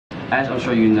As I'm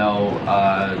sure you know,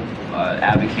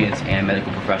 advocates and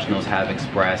medical professionals have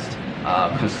expressed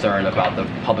concern about the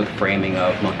public framing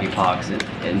of monkeypox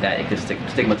and that it could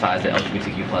stigmatize the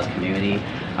LGBTQ plus community.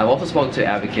 I've also spoken to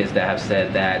advocates that have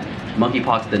said that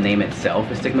monkeypox, the name itself,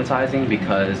 is stigmatizing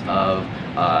because of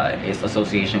its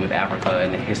association with Africa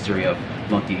and the history of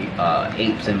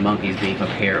apes and monkeys being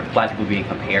compared, black people being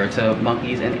compared to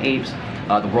monkeys and apes.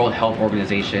 The World Health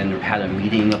Organization had a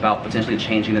meeting about potentially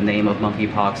changing the name of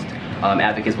monkeypox.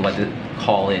 Advocates would like to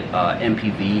call it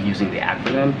MPV using the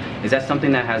acronym. Is that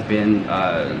something that has been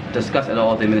discussed at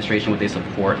all with the administration? Would they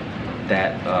support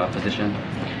that position?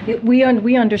 We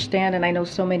understand, and I know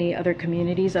so many other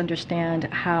communities understand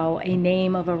how a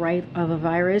name of a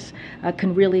virus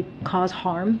can really cause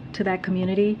harm to that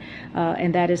community,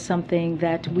 and that is something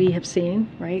that we have seen,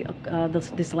 right,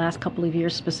 this last couple of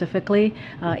years specifically,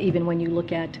 even when you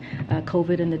look at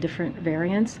COVID and the different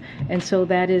variants. And so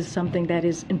that is something that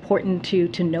is important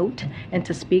to note and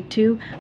to speak to.